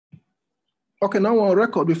Okay, now on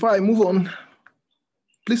record. Before I move on,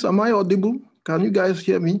 please, am I audible? Can you guys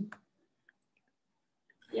hear me?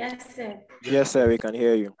 Yes, sir. Yes, sir, we can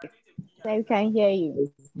hear you. I can hear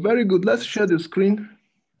you. Very good. Let's share the screen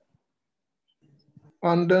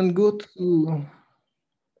and then go to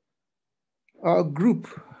our group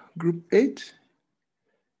 8.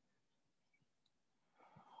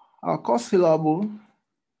 Our course syllable,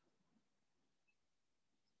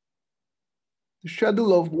 the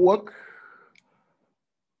schedule of work.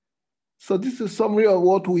 So this is a summary of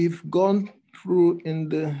what we've gone through in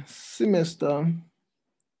the semester.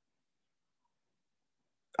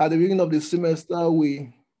 At the beginning of the semester,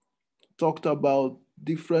 we talked about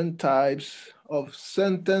different types of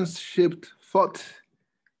sentence-shaped thought.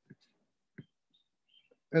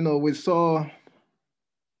 We saw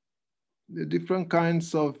the different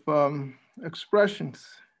kinds of expressions.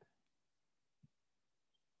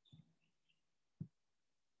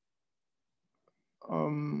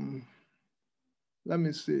 Let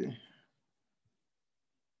me see.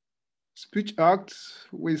 Speech acts,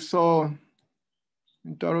 we saw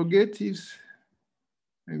interrogatives,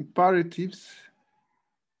 imperatives.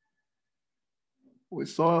 We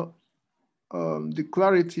saw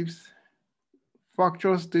declaratives,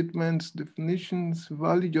 factual statements, definitions,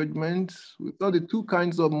 value judgments. We saw the two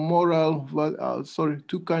kinds of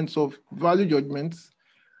two kinds of value judgments.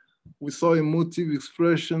 We saw emotive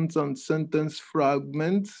expressions and sentence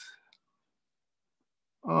fragments.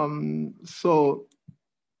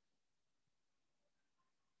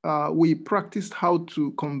 We practiced how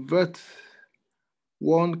to convert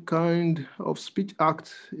one kind of speech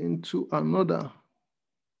act into another.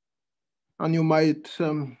 And you might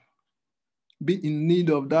be in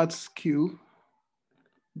need of that skill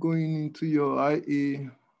going into your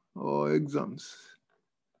IA or exams.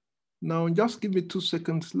 Now, just give me 2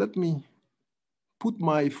 seconds. Let me put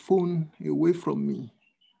my phone away from me.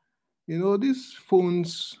 These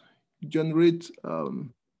phones generate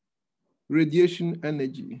radiation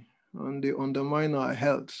energy and they undermine our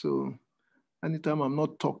health. So anytime I'm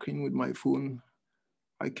not talking with my phone,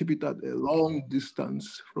 I keep it at a long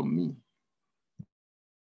distance from me.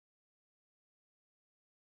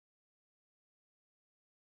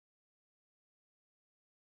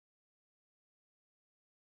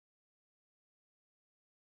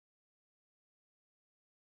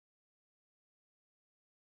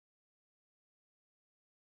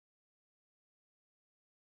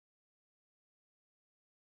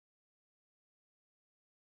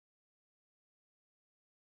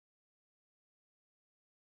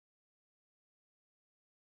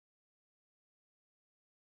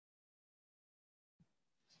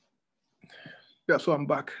 Yeah, so I'm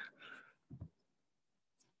back.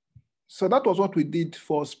 So that was what we did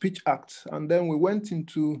for speech acts. And then we went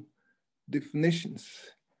into definitions.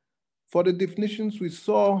 For the definitions, we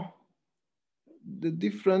saw the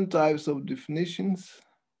different types of definitions.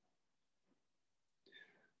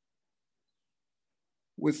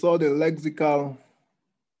 We saw the lexical,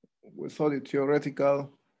 we saw the theoretical,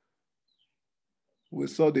 we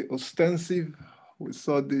saw the ostensive, we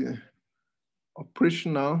saw the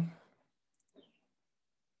operational.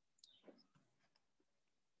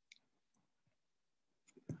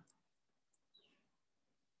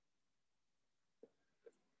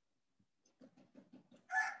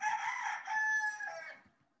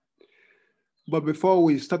 But before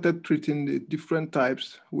we started treating the different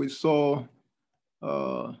types, we saw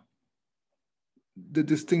the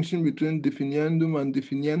distinction between definiendum and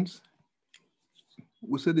definiens.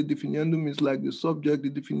 We said the definiendum is like the subject, the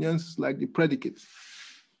definiens is like the predicate.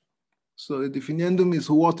 So the definiendum is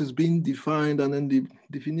what is being defined, and then the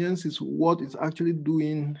definiens is what is actually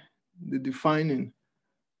doing the defining.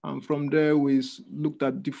 And from there, we looked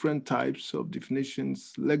at different types of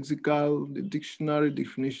definitions, lexical, the dictionary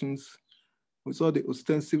definitions. We saw the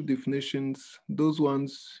ostensive definitions. Those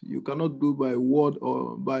ones you cannot do by word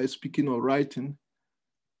or by speaking or writing.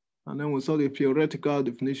 And then we saw the theoretical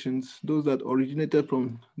definitions, those that originated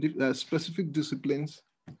from specific disciplines.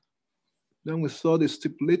 Then we saw the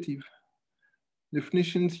stipulative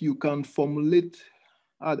definitions you can formulate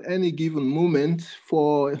at any given moment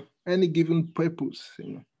for any given purpose.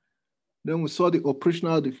 Then we saw the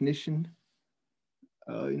operational definition,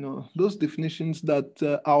 those definitions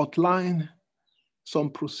that outline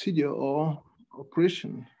some procedure or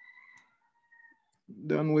operation.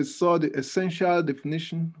 Then we saw the essential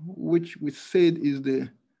definition, which we said is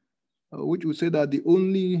that the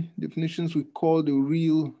only definitions we call the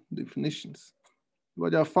real definitions,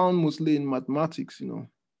 but they are found mostly in mathematics. They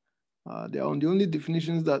are the only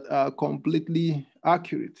definitions that are completely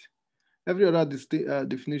accurate. Every other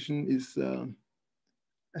definition is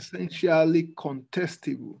essentially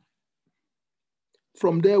contestable.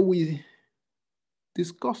 From there, we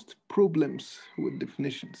discussed problems with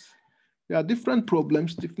definitions. There are different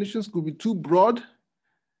problems. Definitions could be too broad.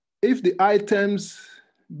 If the items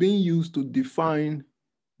being used to define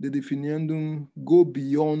the definiendum go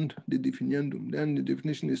beyond the definiendum, then the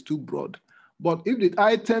definition is too broad. But if the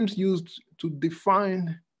items used to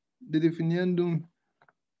define the definiendum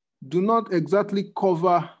do not exactly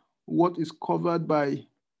cover what is covered by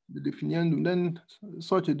the definiendum, then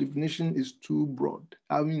such a definition is too broad.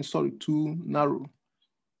 Too narrow.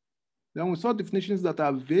 Then we saw definitions that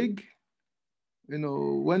are vague,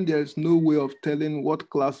 when there's no way of telling what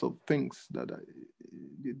class of things that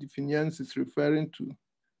the definiance is referring to.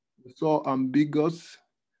 We saw ambiguous,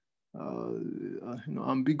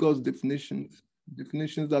 ambiguous definitions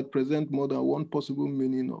that present more than one possible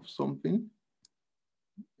meaning of something,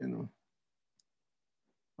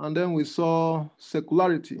 And then we saw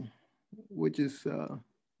secularity, which is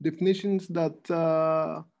definitions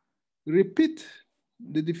that repeat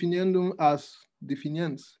the definiendum as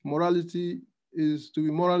definiens. Morality is to be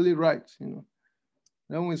morally right,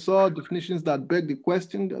 Then we saw definitions that beg the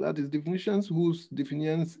question, that is definitions whose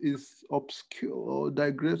definiens is obscure or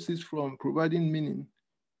digresses from providing meaning,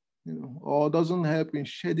 or doesn't help in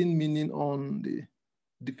shedding meaning on the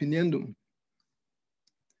definiendum.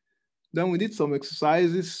 Then we did some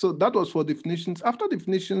exercises. So that was for definitions. After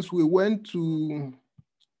definitions, we went to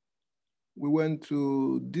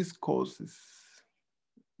discourses,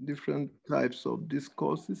 different types of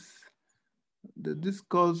discourses. The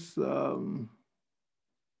discourse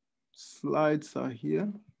slides are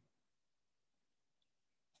here.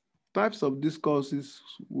 Types of discourses,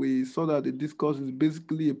 we saw that the discourse is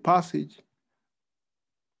basically a passage.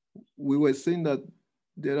 We were saying that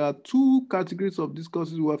there are two categories of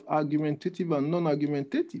discourses. We have argumentative and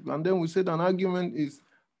non-argumentative. And then we said an argument is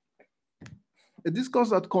a discourse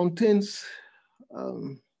that contains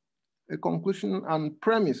a conclusion and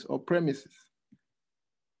premise or premises.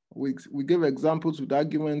 We gave examples with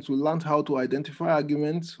arguments. We learned how to identify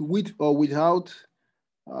arguments with or without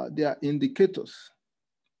their indicators.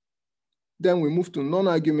 Then we moved to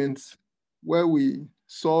non-arguments, where we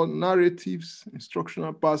saw narratives,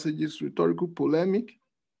 instructional passages, rhetorical polemic.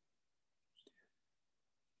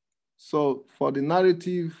 So for the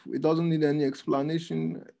narrative, it doesn't need any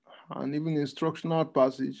explanation, and even instructional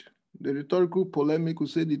passage. The rhetorical polemic, we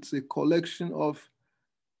said it's a collection of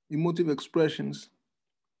emotive expressions.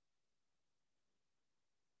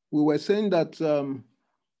 We were saying that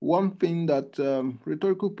one thing that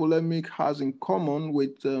rhetorical polemic has in common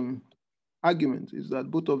with argument is that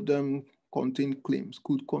both of them could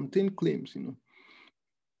contain claims,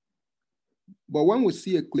 But when we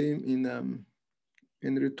see a claim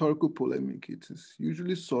in rhetorical polemic, it is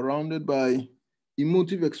usually surrounded by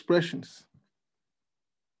emotive expressions.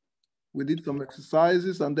 We did some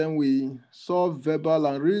exercises, and then we saw verbal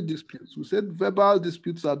and real disputes. We said verbal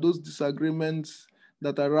disputes are those disagreements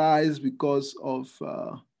that arise because of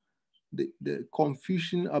the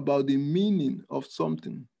confusion about the meaning of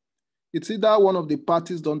something. It's either one of the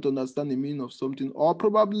parties don't understand the meaning of something, or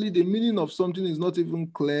probably the meaning of something is not even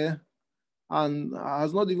clear and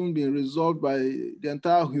has not even been resolved by the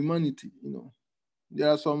entire humanity. There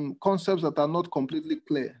are some concepts that are not completely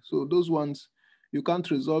clear. So those ones, you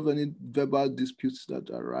can't resolve any verbal disputes that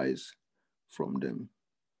arise from them.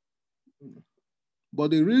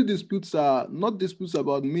 But the real disputes are not disputes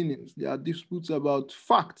about meanings. They are disputes about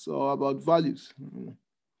facts or about values.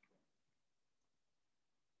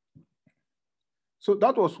 So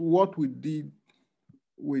that was what we did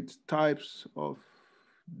with types of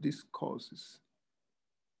discourses.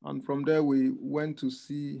 And from there, we went to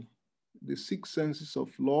see the 6 senses of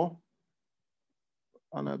law.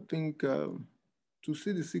 And I think to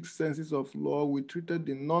see the 6 senses of law, we treated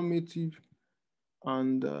the normative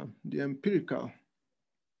and the empirical.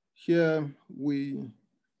 Here, we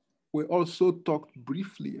also talked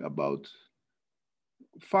briefly about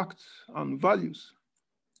facts and values.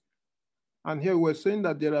 And here we're saying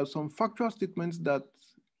that there are some factual statements that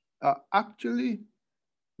are actually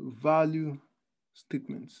value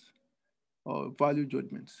statements or value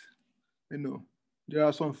judgments. There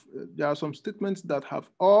are some statements that have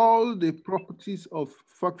all the properties of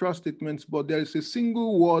factual statements, but there is a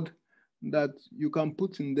single word that you can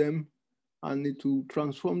put in them and it will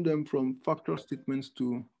transform them from factual statements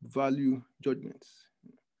to value judgments.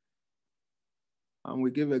 And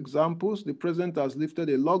we give examples. The president has lifted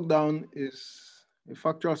a lockdown is a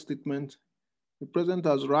factual statement. The president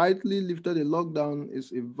has rightly lifted a lockdown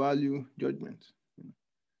is a value judgment.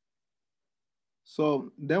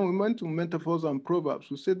 So then we went to metaphors and proverbs.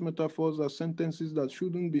 We said metaphors are sentences that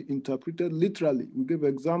shouldn't be interpreted literally. We gave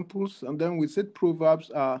examples, and then we said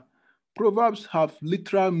proverbs have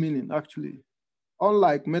literal meaning, actually.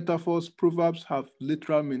 Unlike metaphors, proverbs have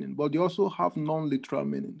literal meaning, but they also have non-literal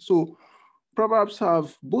meaning. So proverbs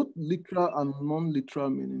have both literal and non-literal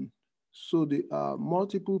meaning. So they are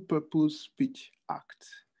multiple purpose speech acts.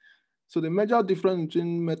 So the major difference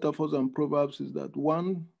between metaphors and proverbs is that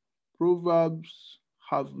one, proverbs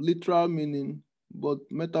have literal meaning, but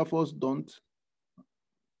metaphors don't,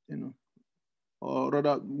 or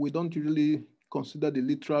rather, we don't usually consider the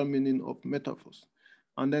literal meaning of metaphors.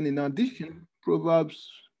 And then in addition, proverbs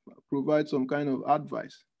provide some kind of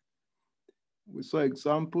advice. We saw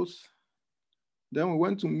examples. Then we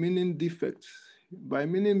went to meaning defects. By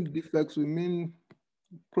meaning defects, we mean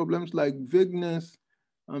problems like vagueness,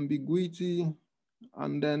 ambiguity,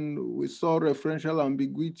 and then we saw referential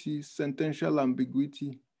ambiguity, sentential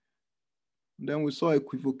ambiguity. Then we saw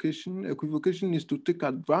equivocation. Equivocation is to take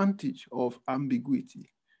advantage of ambiguity.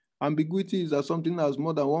 Ambiguity is that something has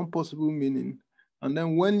more than one possible meaning. And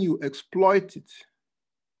then when you exploit it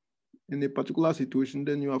in a particular situation,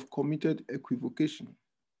 then you have committed equivocation.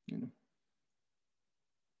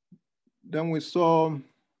 Then we saw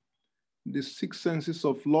the 6 senses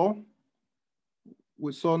of law.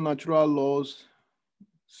 We saw natural laws,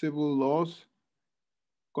 civil laws,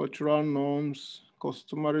 cultural norms,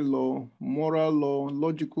 customary law, moral law,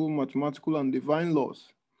 logical, mathematical, and divine laws.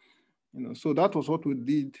 So that was what we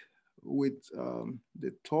did with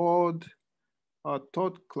the third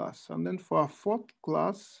class. And then for our 4th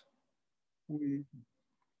class,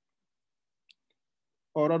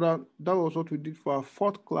 or rather, that was what we did for our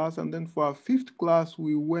 4th class. And then for our 5th class,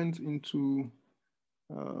 we went into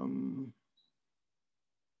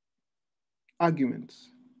arguments.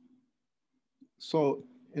 So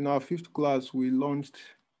in our 5th class, we launched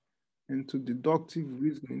into deductive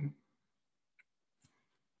reasoning.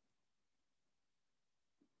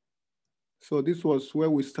 So this was where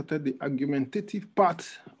we started the argumentative part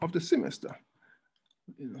of the semester.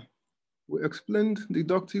 We explained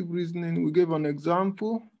deductive reasoning. We gave an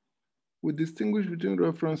example. We distinguished between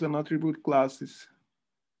reference and attribute classes.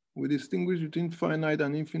 We distinguished between finite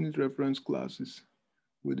and infinite reference classes.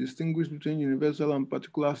 We distinguished between universal and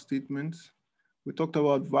particular statements. We talked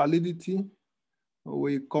about validity.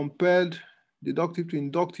 We compared deductive to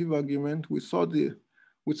inductive argument. We saw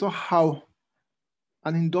how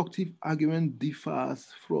an inductive argument differs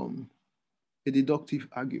from a deductive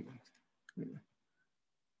argument.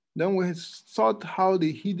 Then we sought how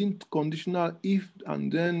the hidden conditional if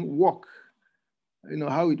and then work,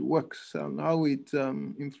 how it works and how it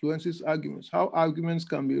influences arguments, how arguments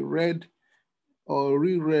can be read or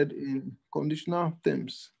reread in conditional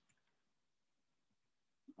terms.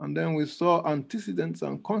 And then we saw antecedents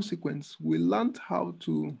and consequence. We learned how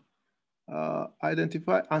to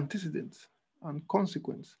identify antecedents and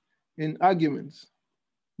consequence in arguments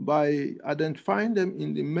by identifying them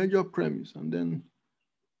in the major premise and then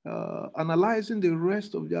analyzing the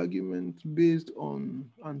rest of the argument based on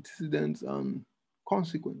antecedents and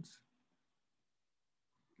consequence.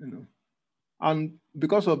 And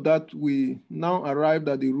because of that, we now arrived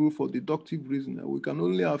at the rule for deductive reasoning. We can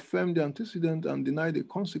only affirm the antecedent and deny the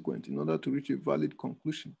consequent in order to reach a valid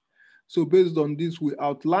conclusion. So based on this, we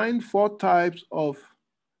outlined 4 types of,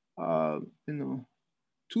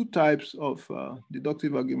 2 types of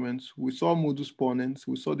deductive arguments. We saw modus ponens.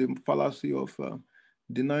 We saw the fallacy of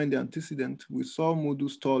denying the antecedent. We saw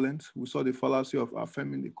modus tollens. We saw the fallacy of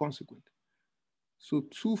affirming the consequent. So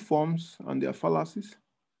 2 forms and their fallacies.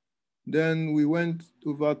 Then we went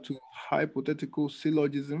over to hypothetical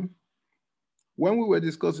syllogism. When we were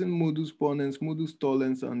discussing modus ponens, modus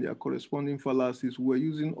tollens, and their corresponding fallacies, we were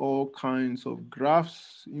using all kinds of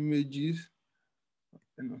graphs, images,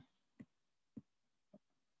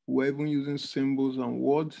 we're even using symbols and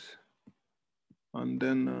words. And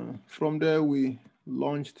then from there, we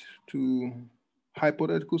launched to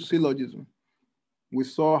hypothetical syllogism. We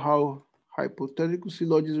saw how hypothetical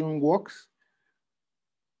syllogism works.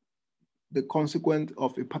 The consequent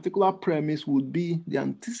of a particular premise would be the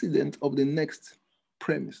antecedent of the next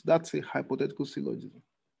premise. That's a hypothetical syllogism.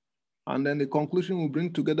 And then the conclusion will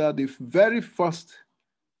bring together the very first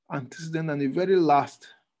antecedent and the very last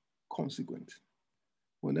consequent.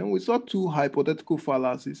 Well, then we saw 2 hypothetical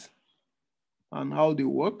fallacies and how they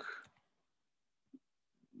work.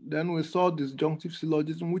 Then we saw disjunctive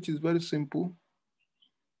syllogism, which is very simple.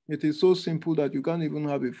 It is so simple that you can't even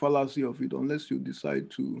have a fallacy of it unless you decide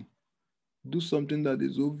to do something that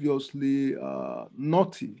is obviously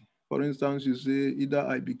naughty. For instance, you say either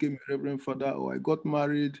I became a reverend father or I got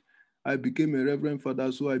married I became a reverend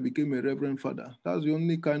father, so I became a reverend father. That's the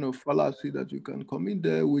only kind of fallacy that you can commit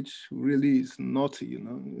there, which really is naughty, you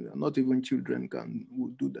know. Not even children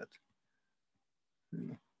would do that. You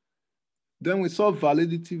know. Then we saw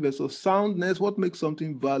validity versus soundness. What makes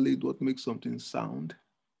something valid? What makes something sound?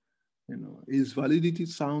 You know, is validity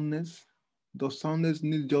soundness? Does soundness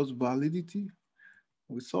need just validity?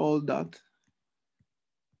 We saw all that.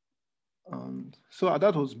 And so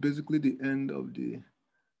that was basically the end of the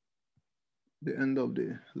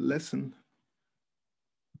lesson.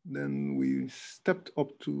 Then we stepped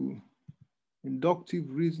up to inductive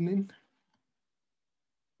reasoning.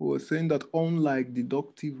 We were saying that unlike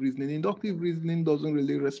deductive reasoning, inductive reasoning doesn't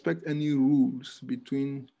really respect any rules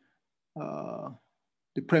between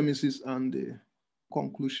the premises and the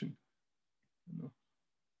conclusion. You know.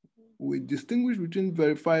 We distinguish between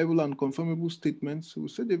verifiable and confirmable statements. We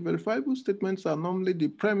say the verifiable statements are normally the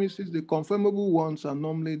premises, the confirmable ones are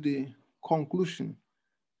normally the conclusion.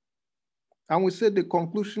 And we say the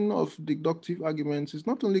conclusion of deductive arguments is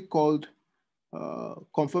not only called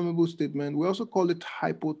confirmable statement, we also call it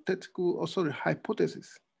hypothesis.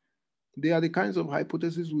 They are the kinds of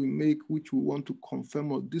hypotheses we make which we want to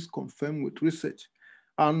confirm or disconfirm with research.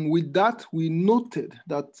 And with that, we noted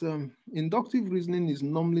that inductive reasoning is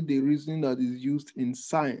normally the reasoning that is used in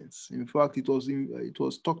science. In fact, it was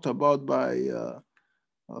talked about by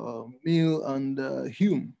Mill and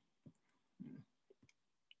Hume.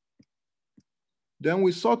 Then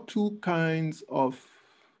we saw two kinds of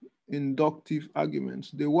inductive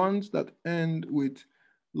arguments, the ones that end with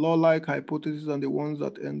law-like hypothesis and the ones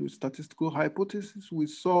that end with statistical hypothesis. We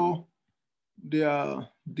saw their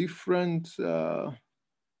different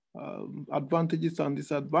advantages and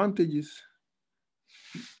disadvantages.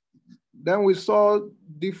 Then we saw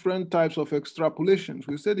different types of extrapolations.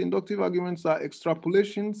 We said inductive arguments are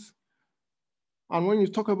extrapolations. And when you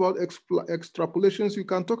talk about extrapolations, you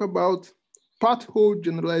can talk about part-whole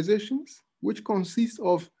generalizations, which consist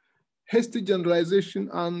of hasty generalization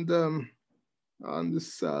and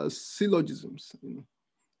syllogisms, you know,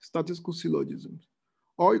 statistical syllogisms.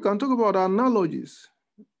 Or you can talk about analogies.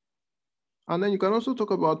 And then you can also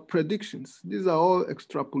talk about predictions. These are all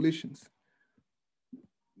extrapolations.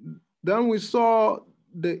 Then we saw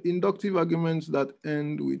the inductive arguments that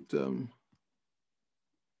end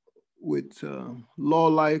with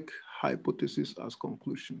law-like hypothesis as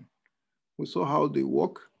conclusion. We saw how they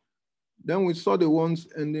work. Then we saw the ones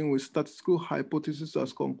ending with statistical hypothesis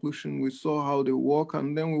as conclusion. We saw how they work.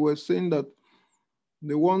 And then we were saying that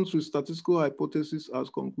the ones with statistical hypothesis as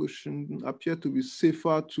conclusion appear to be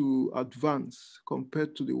safer to advance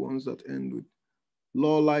compared to the ones that end with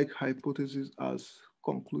law-like hypothesis as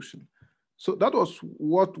conclusion. So that was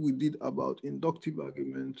what we did about inductive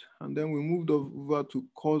argument. And then we moved over to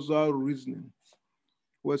causal reasoning.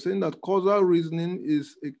 We're saying that causal reasoning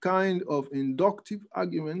is a kind of inductive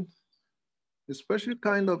argument, a special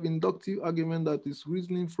kind of inductive argument that is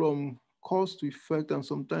reasoning from cause to effect and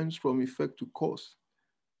sometimes from effect to cause.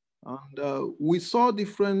 And we saw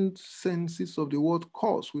different senses of the word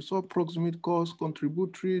cause. We saw proximate cause,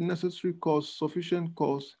 contributory, necessary cause, sufficient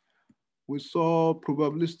cause. We saw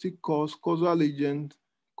probabilistic cause, causal agent,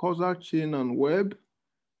 causal chain, and web.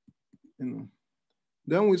 You know.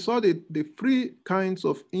 Then we saw the three kinds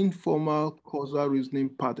of informal causal reasoning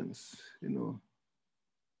patterns. You know,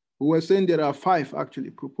 we were saying there are 5 actually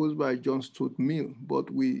proposed by John Stuart Mill, but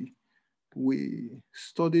we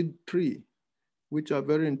studied 3, which are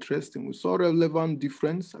very interesting. We saw relevant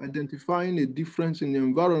difference, identifying a difference in the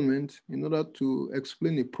environment in order to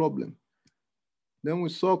explain a problem. Then we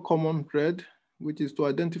saw common thread, which is to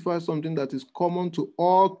identify something that is common to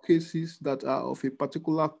all cases that are of a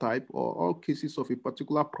particular type or all cases of a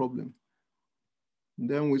particular problem.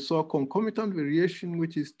 Then we saw concomitant variation,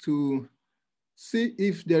 which is to see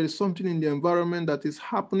if there is something in the environment that is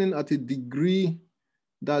happening at a degree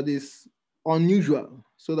that is unusual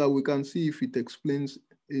so that we can see if it explains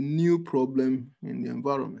a new problem in the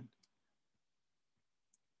environment.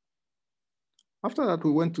 After that, we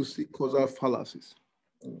went to see causal fallacies.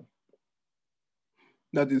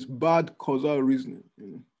 That is bad causal reasoning.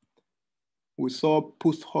 We saw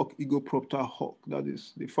post hoc ego propter hoc. That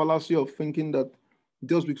is the fallacy of thinking that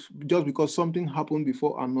just because something happened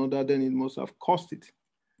before another, then it must have caused it.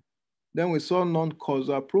 Then we saw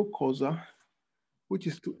non-causal, pro-causal, which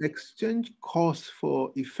is to exchange cause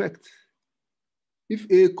for effect. If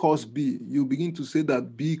A caused B, you begin to say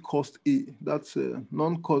that B caused A. That's a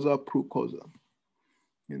non-causal, pro-causal.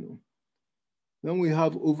 You know. Then we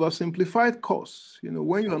have oversimplified cause. You know,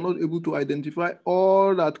 when you are not able to identify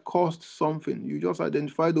all that caused something, you just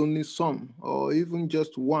identified only some or even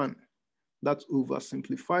just one. That's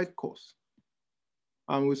oversimplified cause.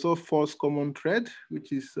 And we saw false common thread,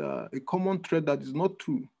 which is a common thread that is not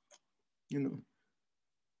true.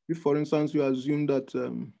 If, for instance, you assume that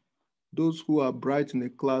those who are bright in a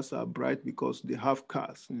class are bright because they have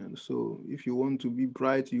cars. So if you want to be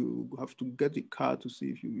bright, you have to get a car to see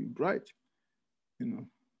if you'll be bright.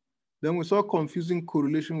 Then we saw confusing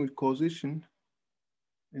correlation with causation.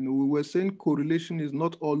 We were saying correlation is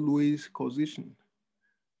not always causation.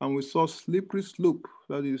 And we saw slippery slope.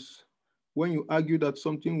 That is when you argue that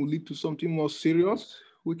something will lead to something more serious,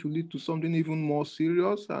 which will lead to something even more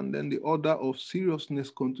serious, and then the order of seriousness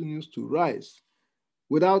continues to rise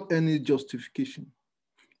without any justification.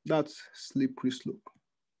 That's slippery slope.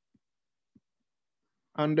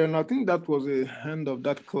 And then I think that was the end of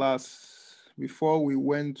that class before we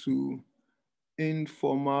went to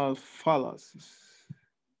informal fallacies.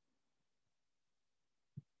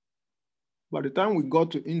 By the time we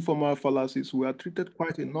got to informal fallacies, we had treated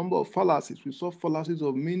quite a number of fallacies. We saw fallacies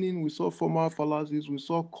of meaning, we saw formal fallacies, we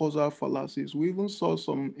saw causal fallacies, we even saw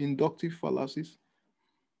some inductive fallacies,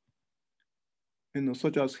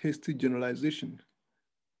 such as hasty generalization.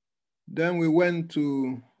 Then we went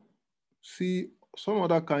to see some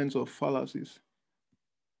other kinds of fallacies.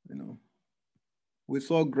 We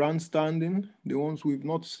saw grandstanding, the ones we've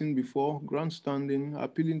not seen before, grandstanding,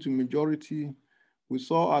 appealing to majority. We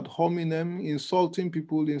saw ad hominem, insulting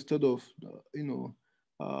people instead of,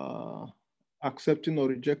 accepting or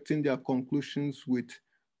rejecting their conclusions with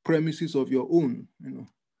premises of your own.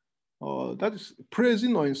 That is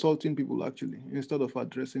praising or insulting people actually, instead of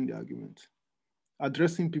addressing the argument.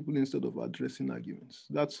 Addressing people instead of addressing arguments.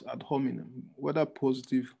 That's ad hominem, whether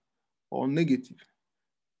positive or negative.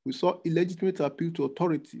 We saw illegitimate appeal to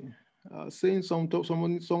authority, saying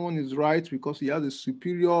someone is right because he has a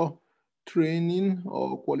superior training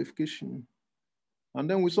or qualification. And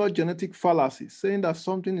then we saw genetic fallacy, saying that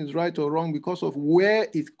something is right or wrong because of where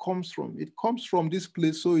it comes from. It comes from this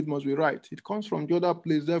place, so it must be right. It comes from the other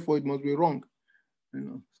place, therefore it must be wrong.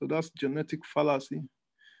 So that's genetic fallacy.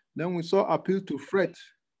 Then we saw appeal to threat,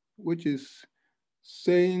 which is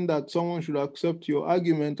saying that someone should accept your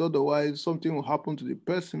argument, otherwise something will happen to the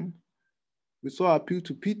person. We saw appeal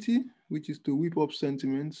to pity, which is to whip up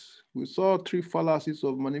sentiments. We saw 3 fallacies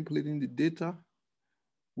of manipulating the data.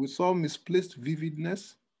 We saw misplaced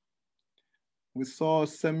vividness. We saw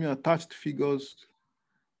semi-attached figures.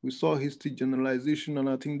 We saw hasty generalization, and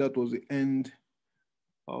I think that was the end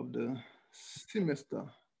of the semester.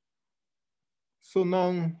 So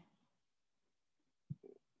now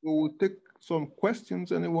we will take some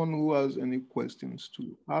questions. Anyone who has any questions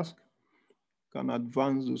to ask can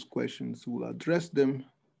advance those questions. We'll address them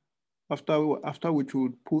after which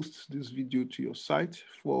we'll post this video to your site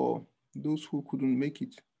for those who couldn't make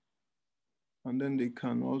it. And then they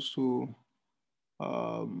can also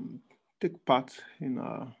take part in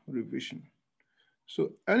our revision.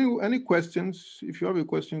 So any questions? If you have a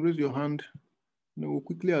question, raise your hand and we'll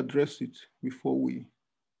quickly address it before we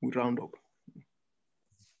round up.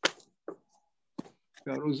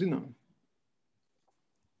 Yeah, Rosina.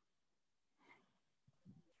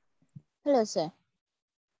 Hello, sir.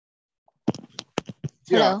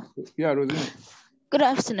 Yeah. Hello. Yeah, Rosina. Good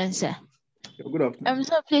afternoon, sir. Yeah, good afternoon.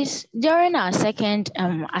 So please, during our second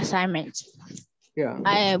assignment,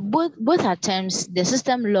 both attempts, the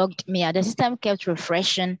system logged me out. The system kept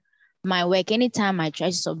refreshing my work anytime I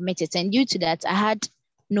tried to submit it. And due to that, I had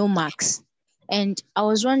no marks. And I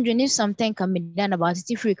was wondering if something can be done about it,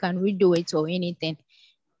 if we can redo it or anything.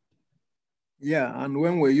 Yeah, and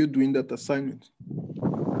when were you doing that assignment?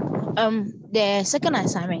 The second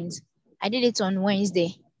assignment, I did it on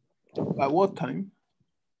Wednesday. At what time?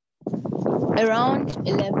 Around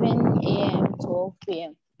 11 a.m., 12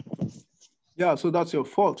 p.m. Yeah, so that's your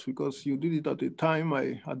fault because you did it at a time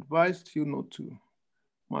I advised you not to.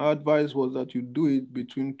 My advice was that you do it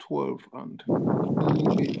between 12 and 2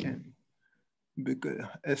 a.m.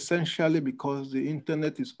 Essentially because the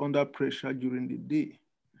internet is under pressure during the day.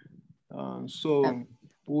 So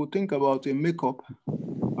we'll think about a makeup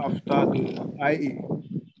after the IA.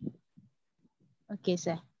 Okay,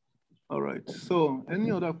 sir. All right, so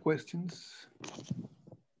any other questions?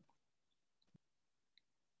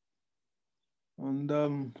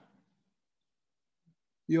 And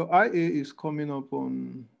your IA is coming up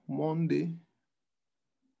on Monday.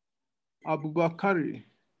 Abubakari.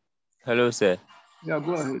 Hello, sir. Yeah,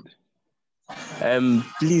 go ahead.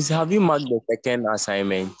 Please, have you marked the second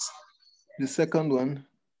assignment? The second one?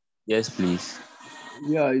 Yes, please.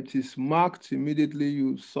 Yeah, it is marked immediately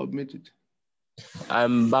you submit it.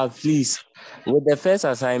 But please, with the first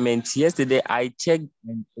assignment, yesterday I checked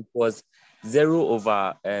and it was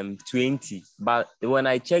 0/20. But when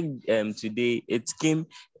I checked today, it came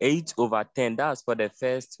 8/10. That's for the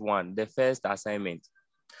first one, the first assignment.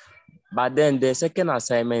 But then the second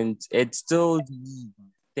assignment, it's still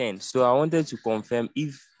 10. So I wanted to confirm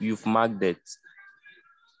if you've marked it.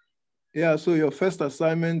 Yeah, so your first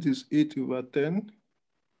assignment is 8/10.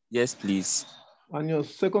 Yes, please. And your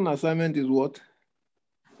second assignment is what?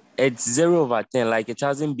 It's 0/10, like it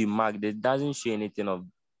hasn't been marked. It doesn't show anything of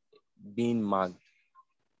being marked.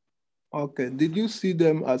 Okay, did you see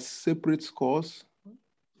them as separate scores?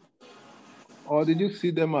 Or did you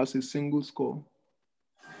see them as a single score?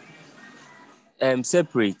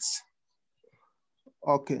 Separate.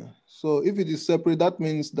 Okay, so if it is separate, that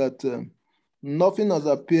means that nothing has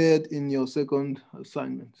appeared in your second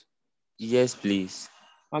assignment. Yes, please.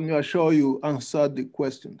 And you are sure you answered the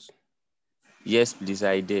questions? Yes, please,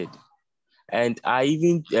 I did. And I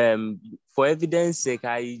even, for evidence sake,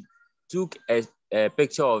 I took a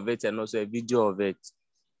picture of it and also a video of it.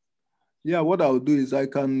 Yeah, what I'll do is I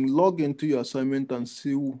can log into your assignment and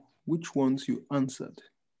see which ones you answered.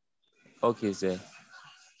 Okay, sir.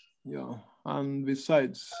 Yeah, and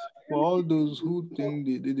besides, for all those who think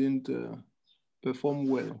they didn't perform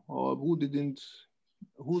well, or who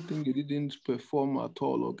think they didn't perform at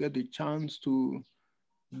all or get a chance to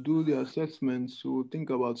do the assessments, so think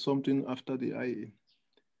about something after the IA.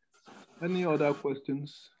 Any other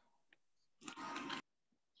questions?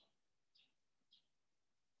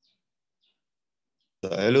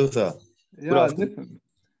 Hello, sir. Yeah, Nathan.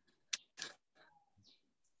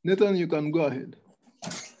 Nathan, you can go ahead.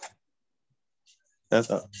 Yes,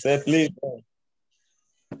 sir. Sir, please.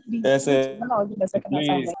 Yes, sir.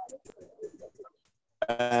 Please.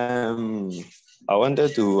 I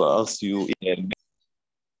wanted to ask you.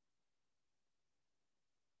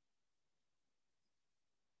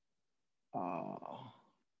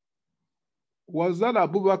 Was that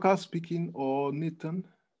Abubakar speaking or Nathan?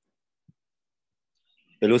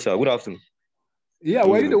 Hello, sir. Good afternoon. Yeah,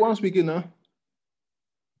 were you the one speaking, huh?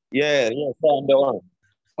 Yeah, sir, I'm the one.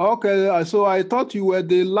 Okay, so I thought you were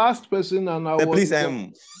the last person, and I was. Please, I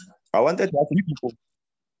wanted to ask you people.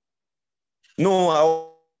 No, I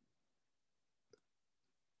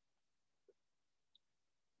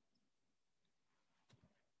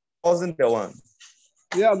wasn't the one.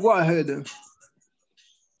 Yeah, go ahead.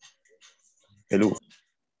 Hello.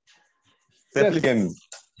 Sir, Yes. please hear me.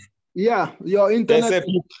 Yeah, your internet. Yes,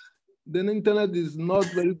 sir, the internet is not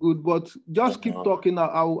very good, but just keep talking.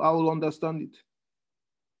 I will understand it.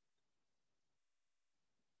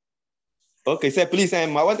 Okay, sir, please. I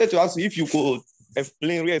wanted to ask you if you could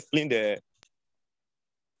re-explain the.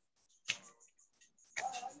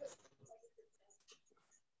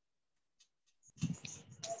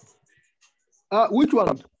 Which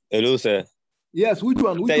one? Hello, sir. Yes, which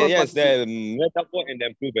one? Which sir, one? Yes, the metaphor and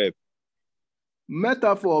then proverb.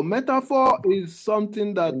 Metaphor. Metaphor is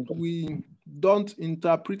something that we don't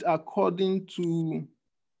interpret according to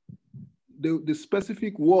the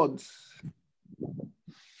specific words,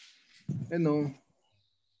 you know.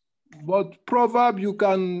 But proverb, you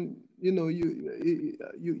can, you know,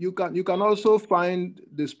 you can also find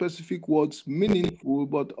the specific words meaningful,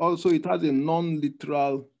 but also it has a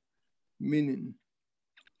non-literal meaning.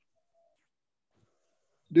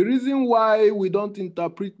 The reason why we don't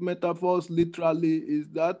interpret metaphors literally is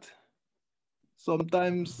that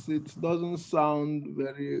sometimes it doesn't sound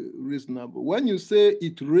very reasonable. When you say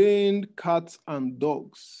it rained cats and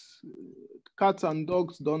dogs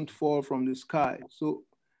don't fall from the sky. So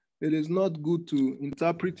it is not good to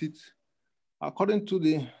interpret it according to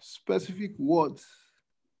the specific words,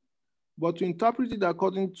 but to interpret it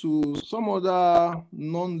according to some other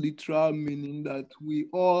non-literal meaning that we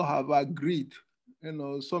all have agreed. You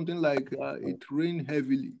know, something like it rained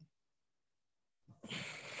heavily.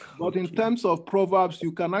 But in terms of proverbs,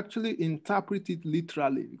 you can actually interpret it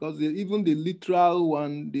literally, because even the literal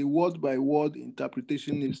one, the word by word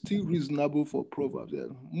interpretation is still reasonable for proverbs.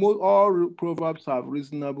 All proverbs have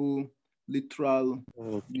reasonable literal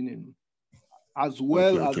meaning, as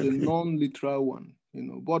well as the non-literal one. You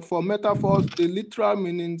know, but for metaphors, the literal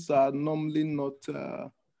meanings are normally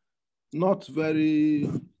not very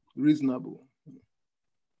reasonable.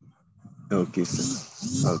 Okay,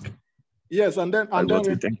 sir. Okay. Yes, and then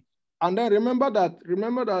remember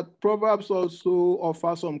that proverbs also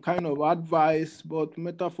offer some kind of advice, but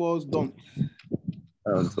metaphors don't.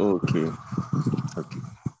 Okay.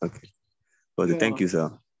 Yeah. Thank you,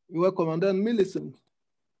 sir. You're welcome. And then Millicent.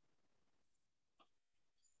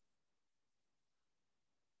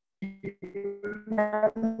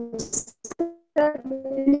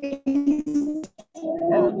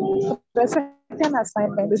 The second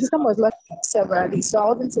assignment, the system was locked. severally, so I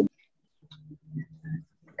wasn't able.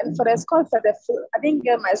 And for the score for the I didn't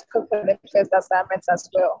get my score for the first assignment as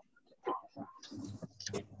well.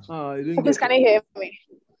 Please, can you hear me?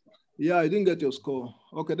 Yeah, I didn't get your score.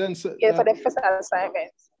 Okay, then. Yeah, for the first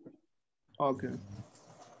assignment. Okay.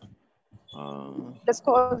 The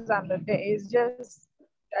scores under there is just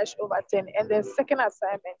dash over 10. And the second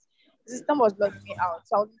assignment, the system was logging me out,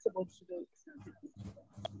 so I wasn't able to do it.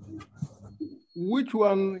 Which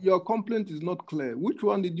one, your complaint is not clear. Which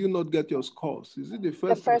one did you not get your scores? Is it the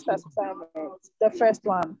first? The first assignment, the first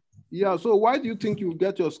one. Yeah, so why do you think you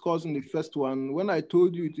get your scores in the first one when I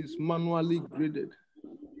told you it is manually graded?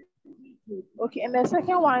 Okay, and the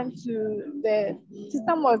second one too, the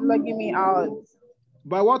system was logging me out.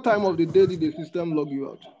 By what time of the day did the system log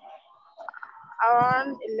you out?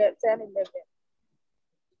 Around 10, 11.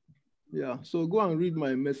 Yeah, so go and read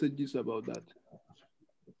my messages about that.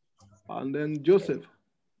 And then Joseph.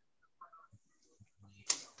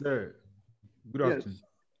 Sir, good afternoon.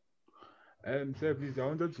 Sir, please, I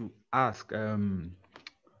wanted to ask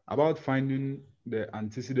about finding the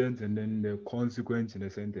antecedent and then the consequence in a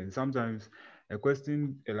sentence. Sometimes a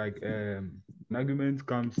question like an argument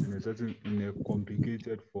comes in a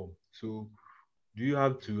complicated form. So do you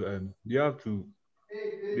have to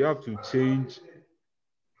change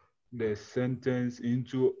the sentence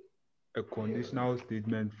into a conditional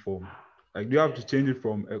statement form? Like, do you have to change it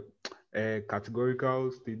from a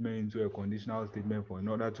categorical statement into a conditional statement form in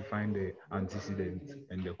order to find the antecedent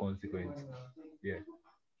and the consequence? Yeah.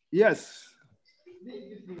 Yes.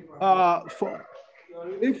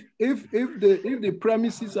 If the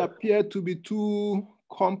premises appear to be too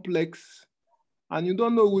complex, and you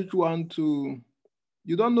don't know which one to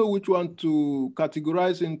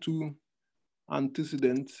categorize into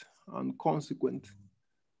antecedent and consequent,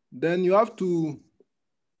 then you have to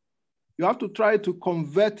try to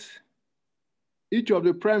convert each of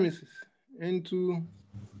the premises into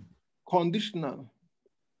conditional.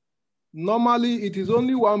 Normally, it is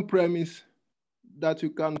only one premise that you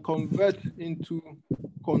can convert into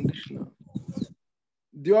conditional.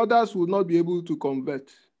 The others will not be able to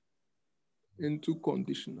convert into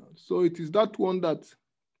conditional. So it is that one that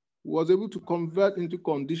was able to convert into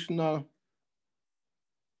conditional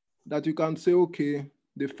that you can say, okay,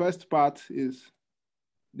 the first part is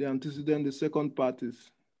the antecedent, the second part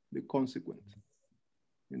is the consequent.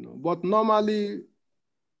 But normally,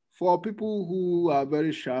 for people who are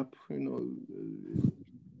very sharp,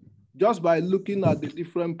 just by looking at the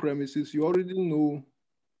different premises, you already know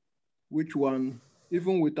which one,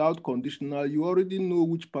 even without conditional, you already know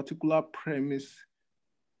which particular premise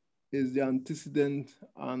is the antecedent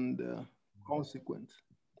and consequent.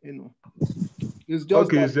 It's just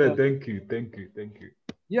okay, sir. Thank you.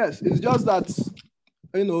 Yes, it's just that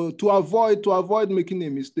to avoid making a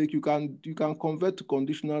mistake, you can convert to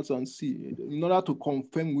conditionals and see in order to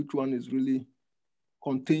confirm which one is really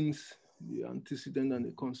contains the antecedent and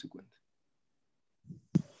the consequent.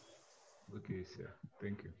 Okay, sir.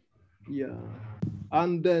 Thank you. Yeah,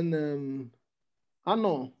 and then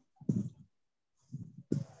Anno.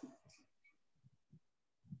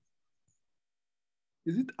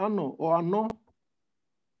 Is it Anno or Anno?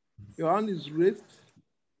 Your hand is raised,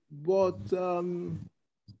 but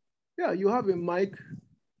yeah, you have a mic,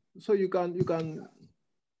 so you don't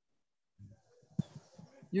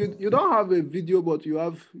have a video, but you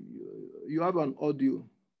have an audio,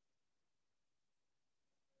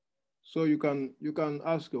 so you can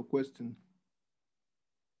ask your question.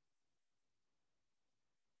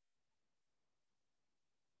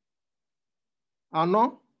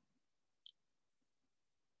 Anno?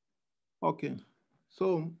 Okay,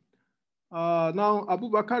 so now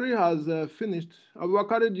Abubakari has finished.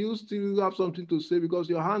 Abubakari, do you still have something to say because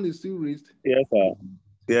your hand is still raised? Yes, sir.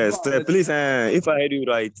 Yes, sir. Please, if I heard you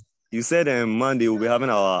right, you said Monday we'll be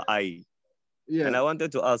having our eye. Yeah. And I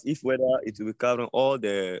wanted to ask if whether it will be covering all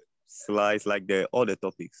the slides, like all the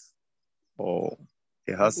topics, or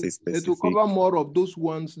it has a specific. It will cover more of those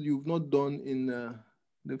ones you've not done in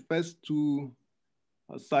the first two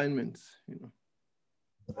assignments.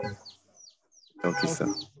 Okay,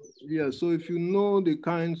 sir. Yeah, so if you know the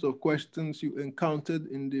kinds of questions you encountered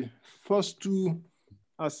in the first two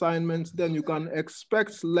assignments, then you can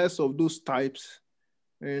expect less of those types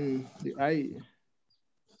in the IE.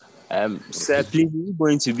 Sir, please, is it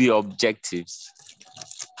going to be objectives?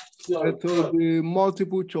 It will be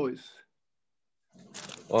multiple choice.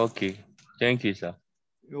 Okay, thank you, sir.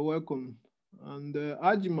 You're welcome. And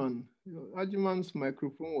Ajiman's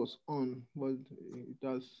microphone was on, but it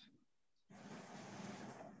has.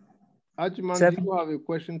 Ajiman, do you have a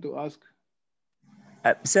question to ask?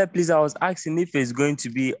 Sir, please, I was asking if it's going to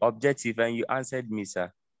be objective and you answered me,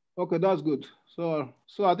 sir. Okay, that's good. So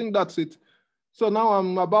I think that's it. So now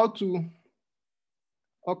I'm about to,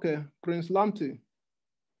 okay, Prince Lamte.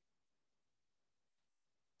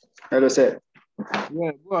 Hello, sir.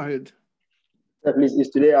 Yeah, go ahead. Sir, please, is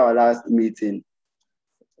today our last meeting?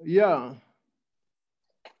 Yeah.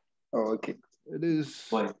 Oh, okay. It is.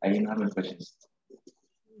 Boys, I didn't have any questions.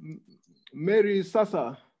 Mary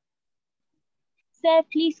Sasa. Sir,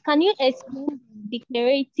 please, can you explain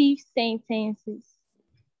declarative sentences?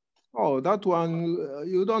 Oh, that one,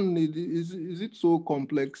 you don't need, is it so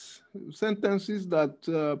complex? Sentences that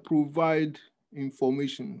provide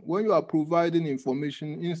information. When you are providing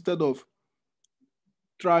information, instead of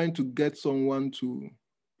trying to get someone to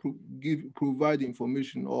provide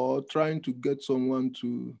information or trying to get someone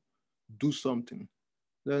to do something,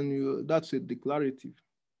 then that's a declarative.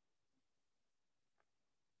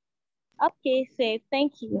 Okay, sir,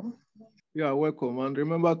 thank you. Yeah, welcome. And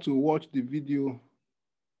remember to watch the video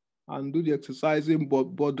and do the exercises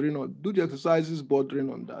bordering on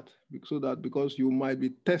that, so that because you might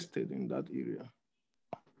be tested in that area.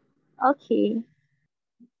 Okay.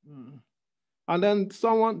 And then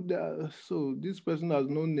someone, so this person has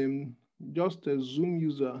no name, just a Zoom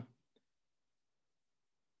user.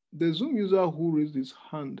 The Zoom user who raised his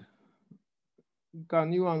hand,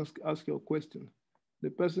 can you ask your question? The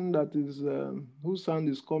person that is, whose hand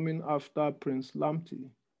is coming after Prince Lamte.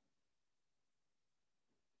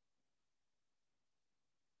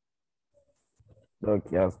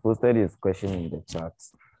 Okay, I've posted his question in the chat.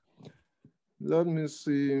 Let me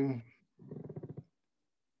see.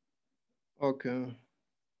 Okay.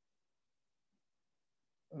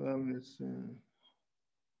 Let me see.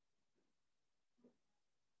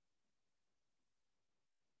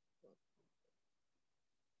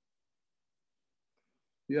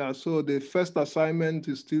 Yeah, so the first assignment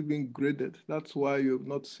is still being graded. That's why you have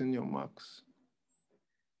not seen your marks.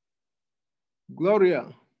 Gloria.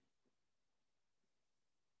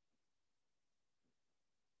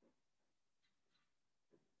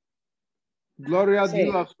 Gloria, do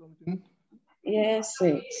you have something? Yes,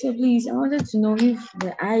 sir. So please, I wanted to know if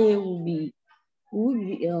the IA will be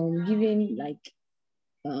given like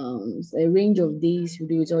a range of days to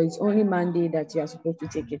do it, or it's only Monday that you are supposed to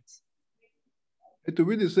take it. It will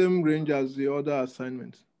be the same range as the other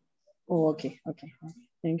assignments. Oh, okay.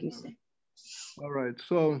 Thank you, sir. All right,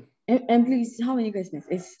 so. And please, how many questions?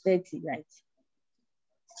 It's 30, right?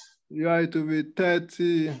 Yeah, it will be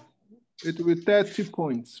 30. It will be 30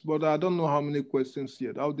 points, but I don't know how many questions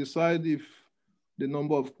yet. I'll decide if the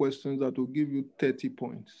number of questions that will give you 30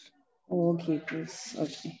 points. Oh, okay, please.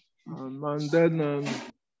 Okay. And then,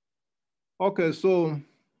 okay, so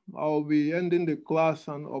I'll be ending the class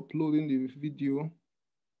and uploading the video.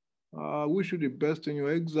 I wish you the best in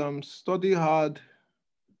your exams. Study hard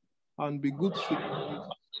and be good citizens.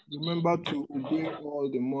 Remember to obey all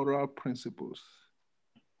the moral principles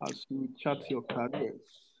as you chart your careers,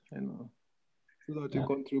 so that you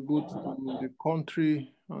contribute to the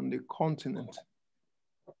country and the continent.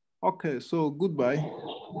 Okay, so goodbye.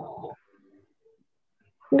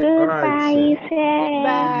 Goodbye, sir.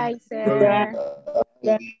 Bye, sir.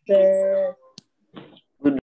 Bye, sir.